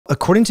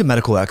according to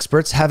medical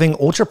experts, having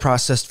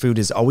ultra-processed food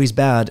is always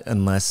bad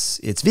unless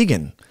it's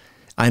vegan.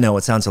 I know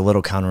it sounds a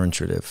little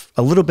counterintuitive,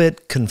 a little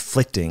bit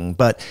conflicting,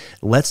 but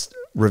let's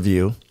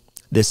review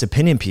this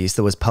opinion piece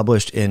that was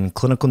published in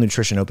Clinical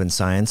Nutrition Open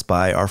Science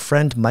by our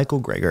friend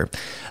Michael Greger,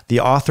 the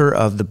author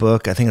of the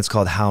book, I think it's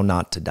called How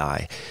Not to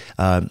Die.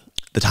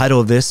 The title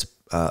of this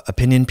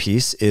opinion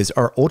piece is,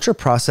 Are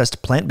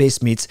ultra-processed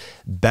plant-based meats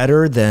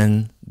better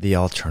than the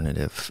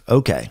alternative?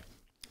 Okay.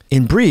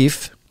 In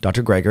brief,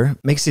 Dr. Greger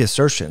makes the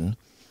assertion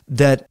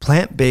that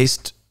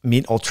plant-based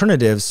meat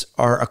alternatives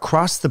are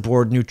across the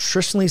board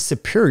nutritionally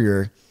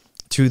superior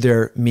to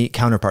their meat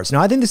counterparts.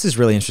 Now, I think this is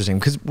really interesting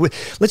because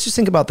let's just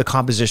think about the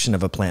composition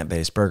of a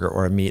plant-based burger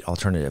or a meat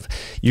alternative.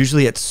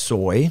 Usually it's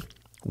soy,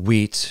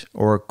 wheat,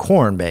 or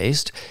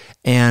corn-based,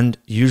 and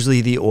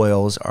usually the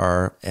oils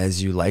are,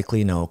 as you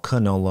likely know,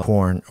 canola,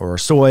 corn, or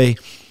soy,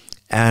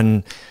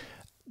 and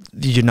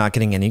you're not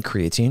getting any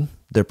creatine.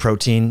 The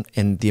protein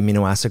and the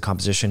amino acid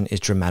composition is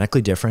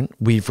dramatically different.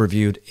 We've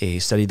reviewed a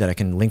study that I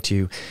can link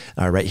to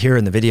right here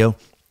in the video,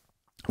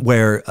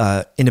 where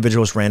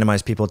individuals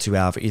randomized people to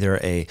have either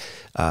a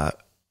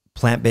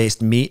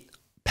plant-based meat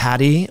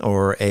patty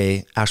or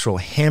a actual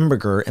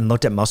hamburger and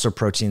looked at muscle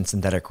protein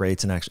synthetic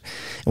rates. And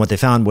what they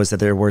found was that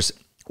there was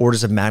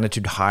orders of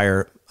magnitude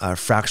higher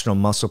fractional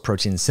muscle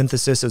protein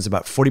synthesis. It was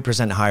about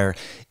 40% higher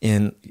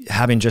in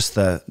having just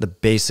the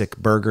basic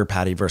burger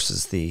patty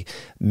versus the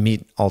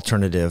meat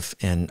alternative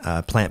and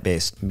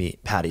plant-based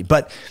meat patty.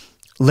 But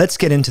let's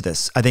get into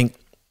this. I think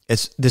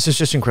this is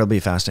just incredibly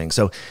fascinating.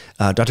 So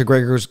Dr.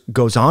 Greger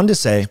goes on to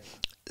say,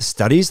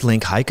 studies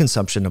link high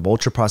consumption of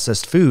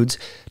ultra-processed foods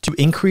to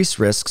increased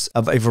risks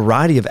of a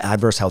variety of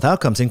adverse health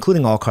outcomes,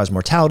 including all-cause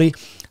mortality.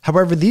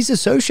 However, these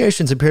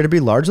associations appear to be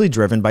largely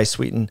driven by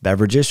sweetened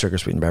beverages,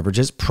 sugar-sweetened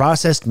beverages,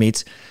 processed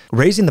meats,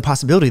 raising the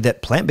possibility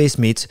that plant-based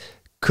meats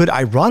could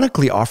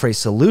ironically offer a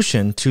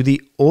solution to the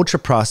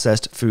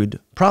ultra-processed food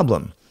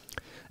problem.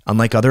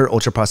 Unlike other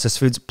ultra-processed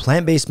foods,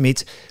 plant-based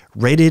meats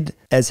rated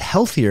as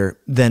healthier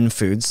than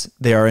foods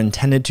they are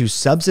intended to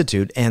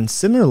substitute and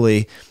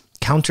similarly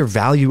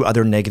countervalue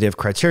other negative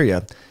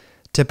criteria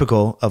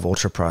typical of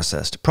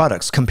ultra-processed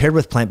products. Compared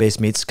with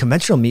plant-based meats,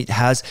 conventional meat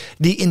has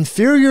the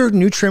inferior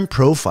nutrient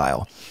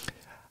profile,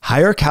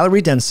 higher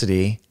calorie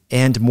density,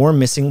 and more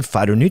missing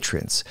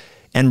phytonutrients,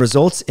 and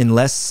results in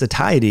less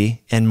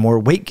satiety and more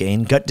weight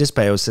gain, gut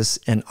dysbiosis,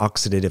 and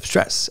oxidative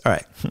stress. All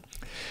right,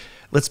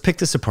 let's pick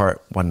this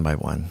apart one by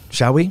one,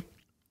 shall we?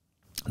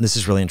 This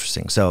is really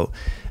interesting. So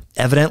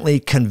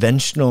evidently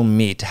conventional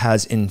meat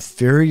has an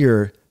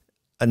inferior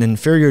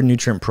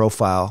nutrient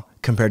profile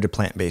compared to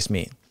plant-based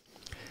meat.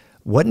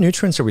 What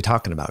nutrients are we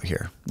talking about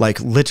here? Like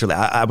literally,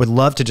 I would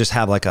love to just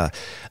have like a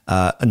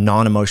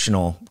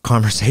non-emotional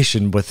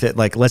conversation with it.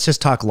 Like, let's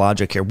just talk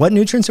logic here. What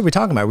nutrients are we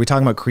talking about? Are we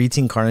talking about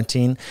creatine,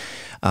 carnitine?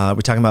 Are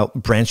we talking about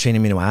branched chain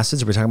amino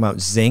acids? Are we talking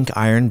about zinc,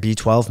 iron,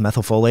 B12,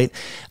 methylfolate,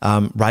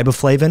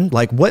 riboflavin?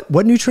 Like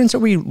what nutrients are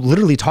we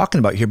literally talking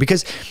about here?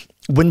 Because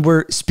when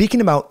we're speaking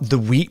about the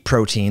wheat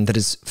protein that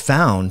is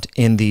found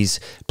in these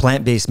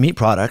plant-based meat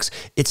products,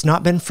 it's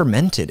not been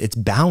fermented. It's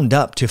bound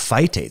up to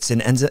phytates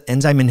and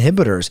enzyme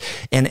inhibitors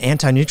and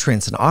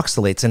anti-nutrients and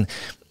oxalates. And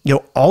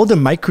all the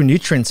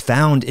micronutrients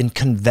found in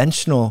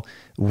conventional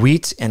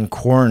wheat and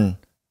corn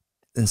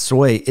and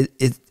soy,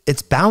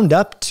 it's bound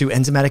up to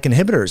enzymatic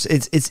inhibitors.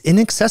 It's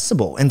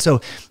inaccessible. And so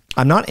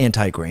I'm not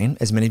anti-grain,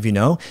 as many of you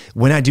know.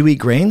 When I do eat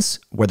grains,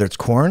 whether it's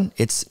corn,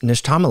 it's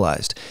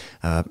nixtamalized.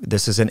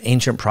 This is an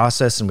ancient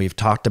process, and we've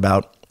talked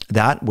about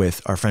that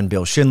with our friend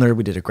Bill Schindler.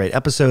 We did a great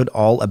episode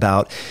all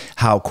about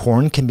how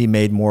corn can be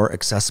made more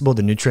accessible,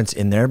 the nutrients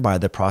in there, by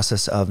the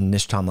process of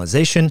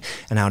nixtamalization,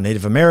 and how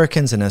Native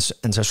Americans and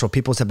ancestral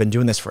peoples have been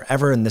doing this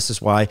forever. And this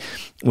is why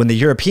when the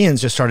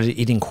Europeans just started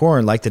eating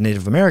corn like the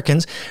Native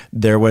Americans,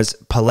 there was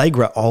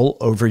pellagra all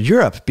over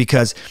Europe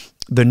because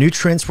the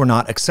nutrients were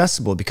not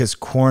accessible, because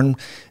corn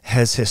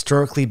has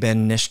historically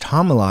been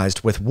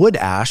nixtamalized with wood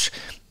ash,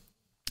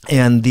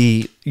 and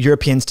the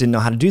Europeans didn't know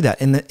how to do that.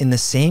 In the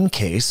same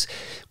case,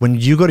 when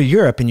you go to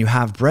Europe and you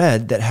have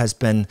bread that has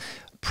been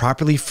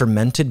properly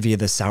fermented via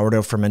the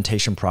sourdough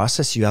fermentation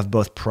process, you have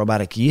both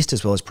probiotic yeast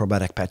as well as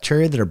probiotic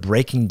bacteria that are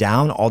breaking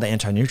down all the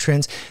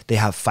anti-nutrients. They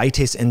have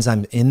phytase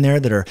enzymes in there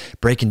that are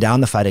breaking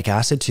down the phytic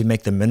acid to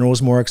make the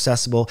minerals more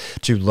accessible,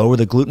 to lower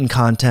the gluten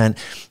content,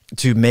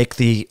 to make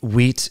the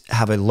wheat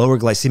have a lower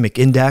glycemic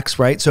index,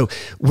 right? So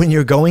when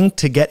you're going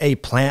to get a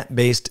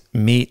plant-based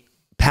meat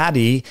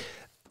patty,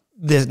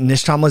 the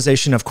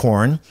nixtamalization of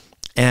corn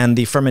and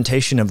the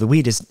fermentation of the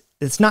wheat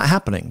it's not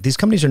happening. These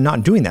companies are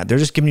not doing that. They're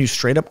just giving you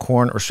straight up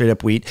corn or straight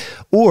up wheat,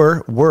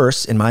 or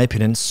worse, in my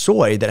opinion,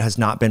 soy that has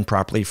not been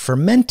properly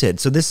fermented.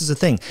 So this is the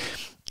thing.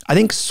 I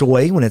think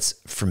soy, when it's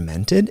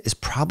fermented, is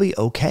probably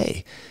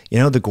okay. The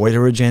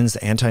goitrogens,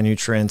 the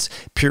anti-nutrients,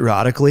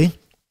 periodically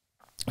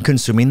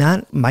consuming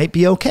that might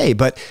be okay.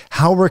 But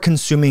how we're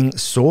consuming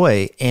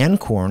soy and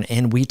corn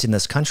and wheat in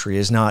this country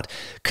is not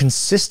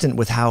consistent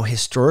with how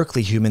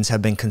historically humans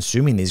have been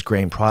consuming these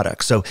grain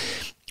products. So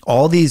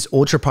All these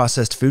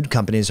ultra-processed food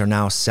companies are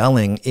now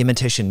selling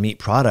imitation meat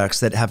products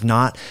that have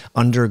not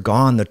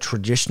undergone the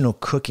traditional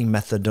cooking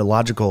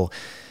methodological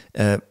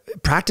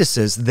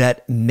practices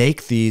that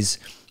make these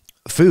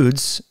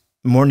foods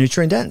more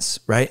nutrient dense,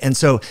 right? And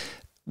so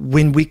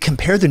when we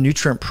compare the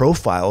nutrient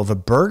profile of a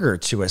burger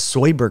to a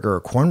soy burger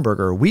or corn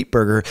burger or wheat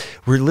burger,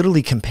 we're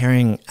literally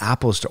comparing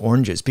apples to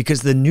oranges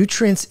because the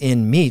nutrients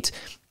in meat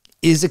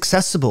is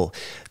accessible.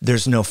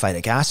 There's no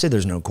phytic acid,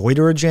 there's no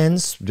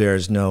goitrogens,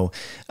 there's no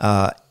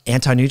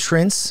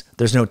anti-nutrients,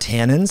 there's no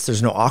tannins,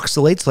 there's no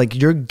oxalates. Like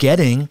you're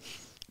getting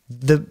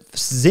the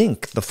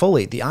zinc, the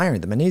folate, the iron,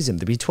 the magnesium,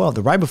 the B12,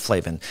 the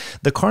riboflavin,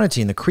 the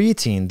carnitine, the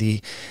creatine,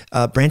 the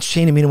branched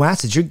chain amino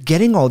acids. You're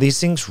getting all these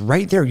things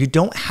right there. You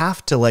don't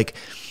have to like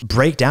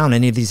break down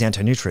any of these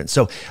anti-nutrients.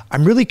 So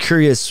I'm really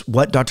curious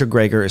what Dr.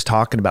 Greger is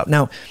talking about.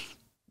 Now,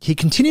 he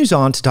continues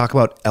on to talk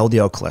about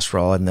LDL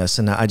cholesterol in this,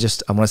 and I want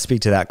to speak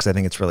to that because I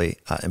think it's really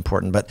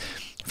important. But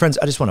friends,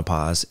 I just want to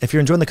pause. If you're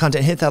enjoying the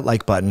content, hit that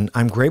like button.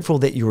 I'm grateful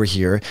that you were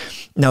here.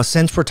 Now,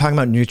 since we're talking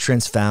about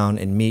nutrients found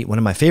in meat, one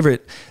of my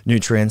favorite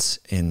nutrients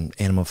in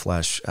animal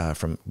flesh,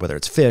 from whether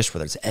it's fish,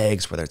 whether it's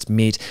eggs, whether it's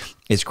meat,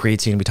 is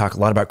creatine. We talk a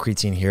lot about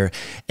creatine here.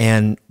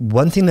 And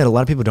one thing that a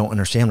lot of people don't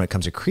understand when it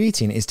comes to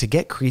creatine is to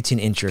get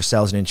creatine into your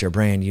cells and into your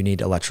brain, you need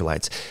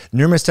electrolytes.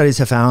 Numerous studies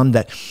have found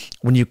that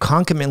when you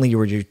concomitantly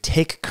or you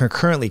take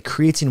concurrently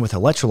creatine with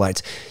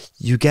electrolytes,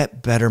 you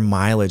get better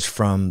mileage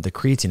from the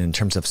creatine in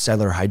terms of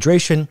cellular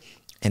hydration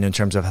and in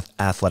terms of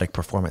athletic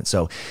performance.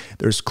 So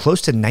there's close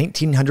to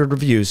 1,900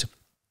 reviews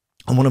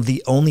on one of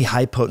the only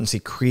high potency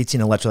creatine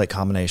electrolyte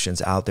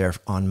combinations out there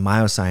on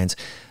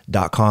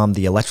myoscience.com.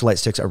 The electrolyte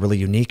sticks are really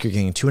unique. You're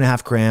getting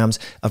 2.5 grams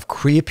of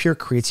Creapure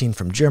creatine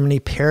from Germany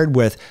paired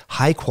with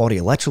high quality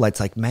electrolytes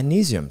like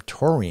magnesium,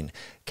 taurine,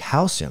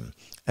 calcium,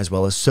 as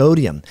well as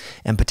sodium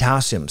and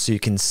potassium. So you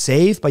can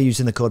save by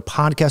using the code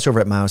podcast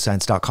over at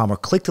myoscience.com or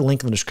click the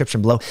link in the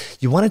description below.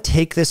 You want to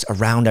take this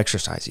around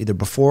exercise, either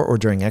before or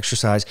during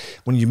exercise.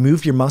 When you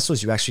move your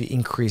muscles, you actually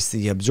increase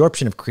the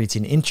absorption of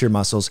creatine into your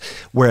muscles,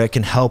 where it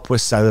can help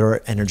with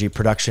cellular energy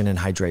production and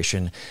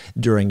hydration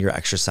during your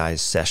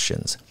exercise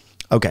sessions.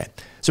 Okay,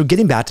 so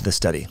getting back to the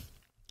study,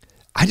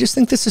 I just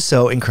think this is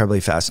so incredibly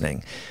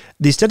fascinating.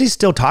 These studies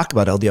still talk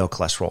about LDL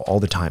cholesterol all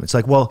the time. It's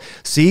like, well,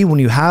 see,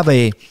 when you have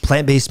a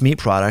plant-based meat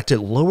product,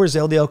 it lowers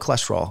LDL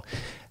cholesterol.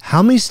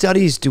 How many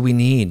studies do we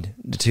need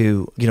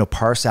to,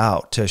 parse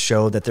out to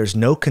show that there's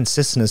no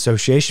consistent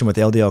association with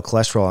LDL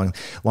cholesterol and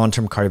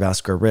long-term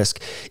cardiovascular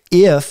risk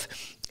if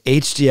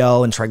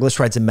HDL and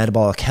triglycerides and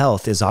metabolic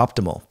health is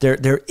optimal?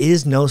 There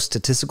is no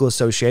statistical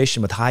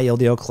association with high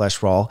LDL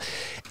cholesterol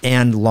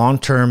and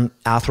long-term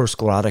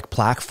atherosclerotic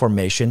plaque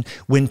formation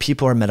when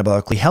people are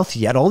metabolically healthy.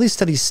 Yet all these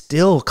studies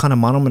still kind of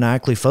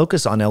monomaniacally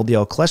focus on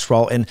LDL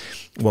cholesterol and,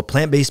 well,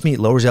 plant-based meat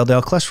lowers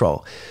LDL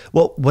cholesterol.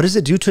 Well, what does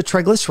it do to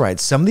triglycerides?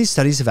 Some of these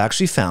studies have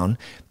actually found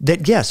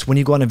that, yes, when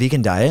you go on a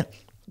vegan diet,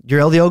 your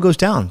LDL goes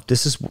down.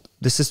 This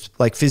is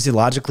like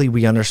physiologically,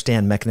 we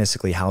understand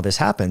mechanistically how this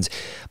happens,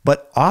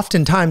 but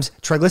oftentimes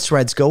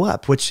triglycerides go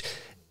up, which,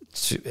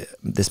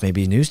 this may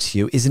be news to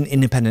you, is an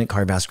independent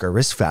cardiovascular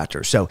risk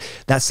factor. So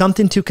that's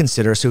something to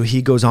consider. So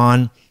he goes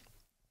on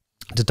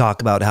to talk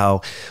about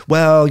how,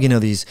 well,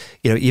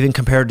 even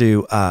compared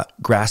to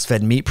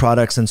grass-fed meat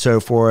products and so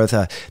forth,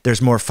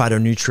 there's more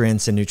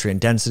phytonutrients and nutrient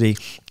density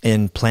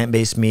in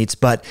plant-based meats.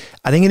 But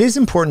I think it is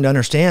important to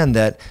understand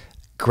that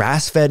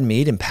grass-fed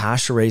meat and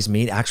pasture-raised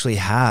meat actually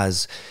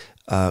has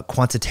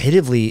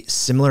quantitatively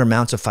similar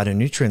amounts of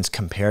phytonutrients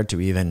compared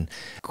to even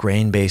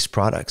grain-based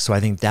products. So I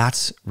think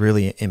that's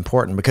really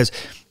important because,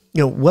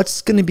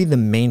 what's going to be the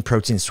main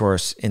protein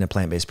source in a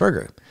plant-based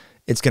burger?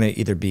 It's going to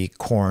either be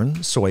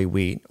corn, soy,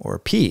 wheat, or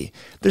pea.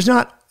 There's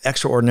not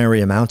extraordinary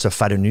amounts of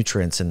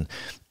phytonutrients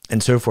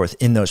and so forth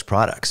in those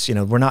products.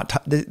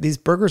 These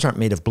burgers aren't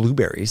made of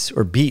blueberries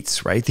or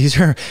beets, right? These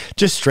are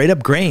just straight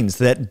up grains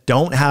that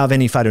don't have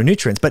any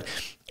phytonutrients. But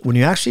when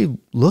you actually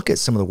look at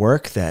some of the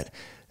work that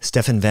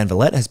Stefan Van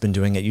Vliet has been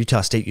doing at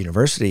Utah State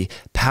University,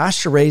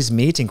 pasture-raised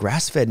meat and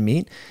grass-fed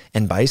meat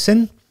and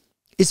bison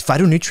is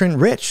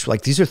phytonutrient rich.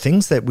 Like, these are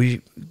things that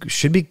we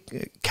should be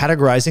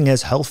categorizing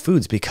as health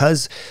foods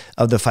because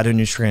of the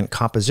phytonutrient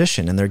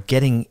composition. And they're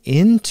getting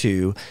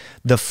into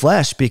the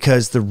flesh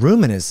because the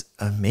rumen is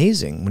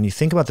amazing. When you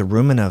think about the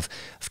rumen of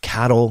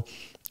cattle,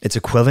 it's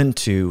equivalent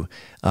to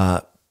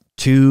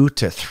 2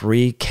 to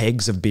 3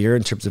 kegs of beer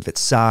in terms of its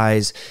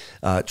size,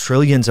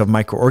 trillions of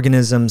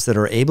microorganisms that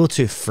are able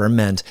to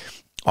ferment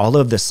all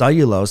of the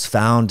cellulose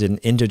found in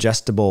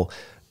indigestible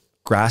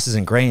grasses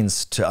and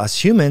grains to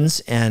us humans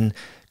and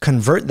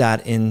convert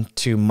that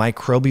into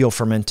microbial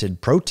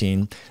fermented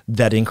protein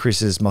that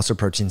increases muscle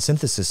protein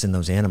synthesis in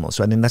those animals.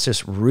 So I think that's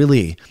just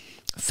really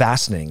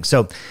fascinating.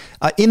 So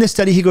in the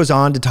study, he goes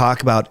on to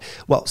talk about,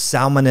 well,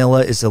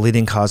 salmonella is the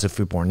leading cause of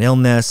foodborne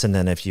illness. And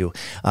then if you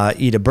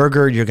eat a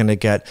burger, you're going to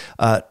get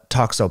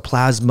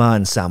toxoplasma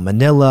and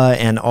salmonella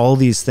and all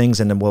these things.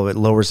 And then, well, it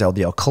lowers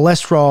LDL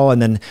cholesterol. And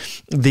then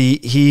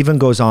he even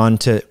goes on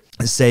to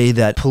say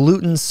that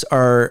pollutants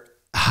are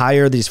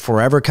higher. These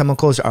forever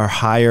chemicals are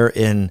higher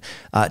in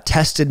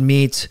tested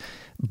meat,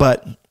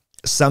 but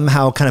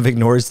somehow kind of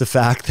ignores the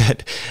fact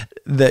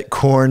that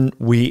corn,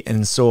 wheat,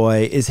 and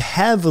soy is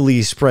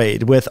heavily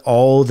sprayed with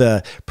all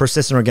the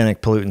persistent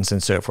organic pollutants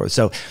and so forth.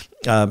 So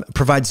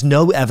provides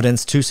no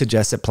evidence to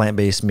suggest that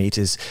plant-based meat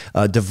is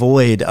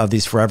devoid of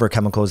these forever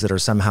chemicals that are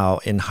somehow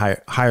in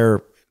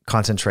higher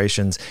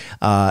concentrations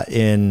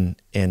in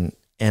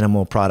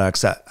animal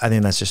products. I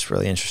think that's just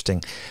really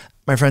interesting.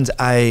 My friends,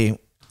 I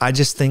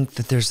just think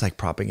that there's like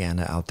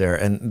propaganda out there,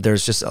 and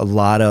there's just a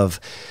lot of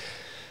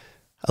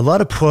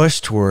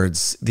push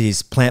towards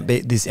these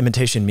these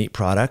imitation meat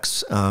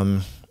products,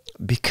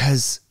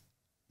 because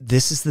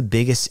this is the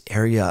biggest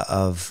area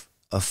of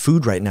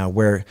food right now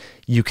where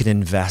you can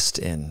invest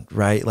in,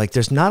 right? Like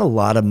there's not a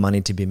lot of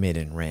money to be made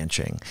in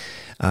ranching.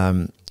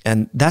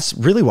 And that's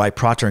really why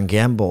Procter &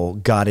 Gamble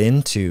got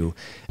into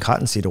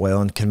cottonseed oil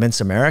and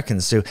convinced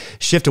Americans to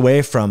shift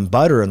away from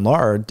butter and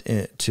lard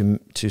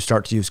to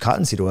start to use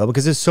cottonseed oil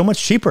because it's so much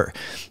cheaper.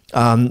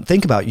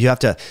 Think about it. You have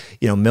to,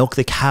 milk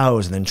the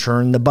cows and then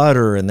churn the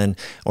butter and then,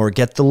 or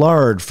get the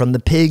lard from the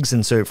pigs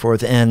and so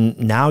forth. And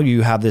now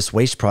you have this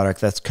waste product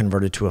that's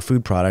converted to a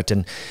food product.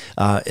 And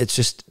it's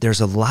just,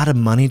 there's a lot of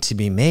money to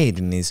be made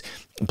in these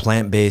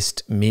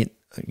plant-based meat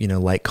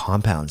like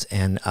compounds,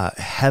 and a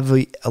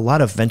lot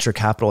of venture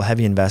capital,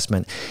 heavy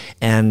investment.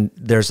 And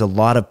there's a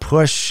lot of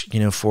push,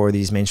 for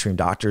these mainstream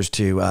doctors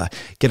to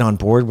get on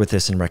board with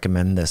this and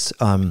recommend this.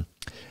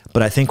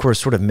 But I think we're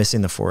sort of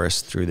missing the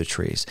forest through the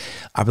trees.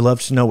 I would love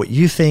to know what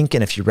you think.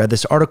 And if you read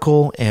this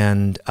article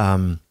and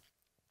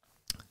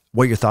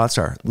what your thoughts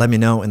are, let me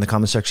know in the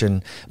comment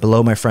section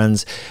below, my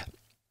friends.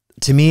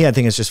 To me, I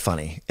think it's just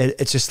funny.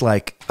 It's just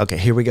like, okay,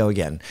 here we go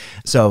again.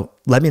 So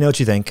let me know what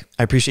you think.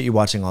 I appreciate you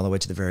watching all the way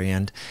to the very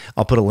end.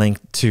 I'll put a link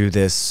to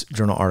this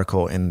journal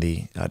article in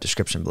the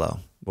description below.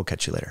 We'll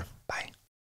catch you later. Bye.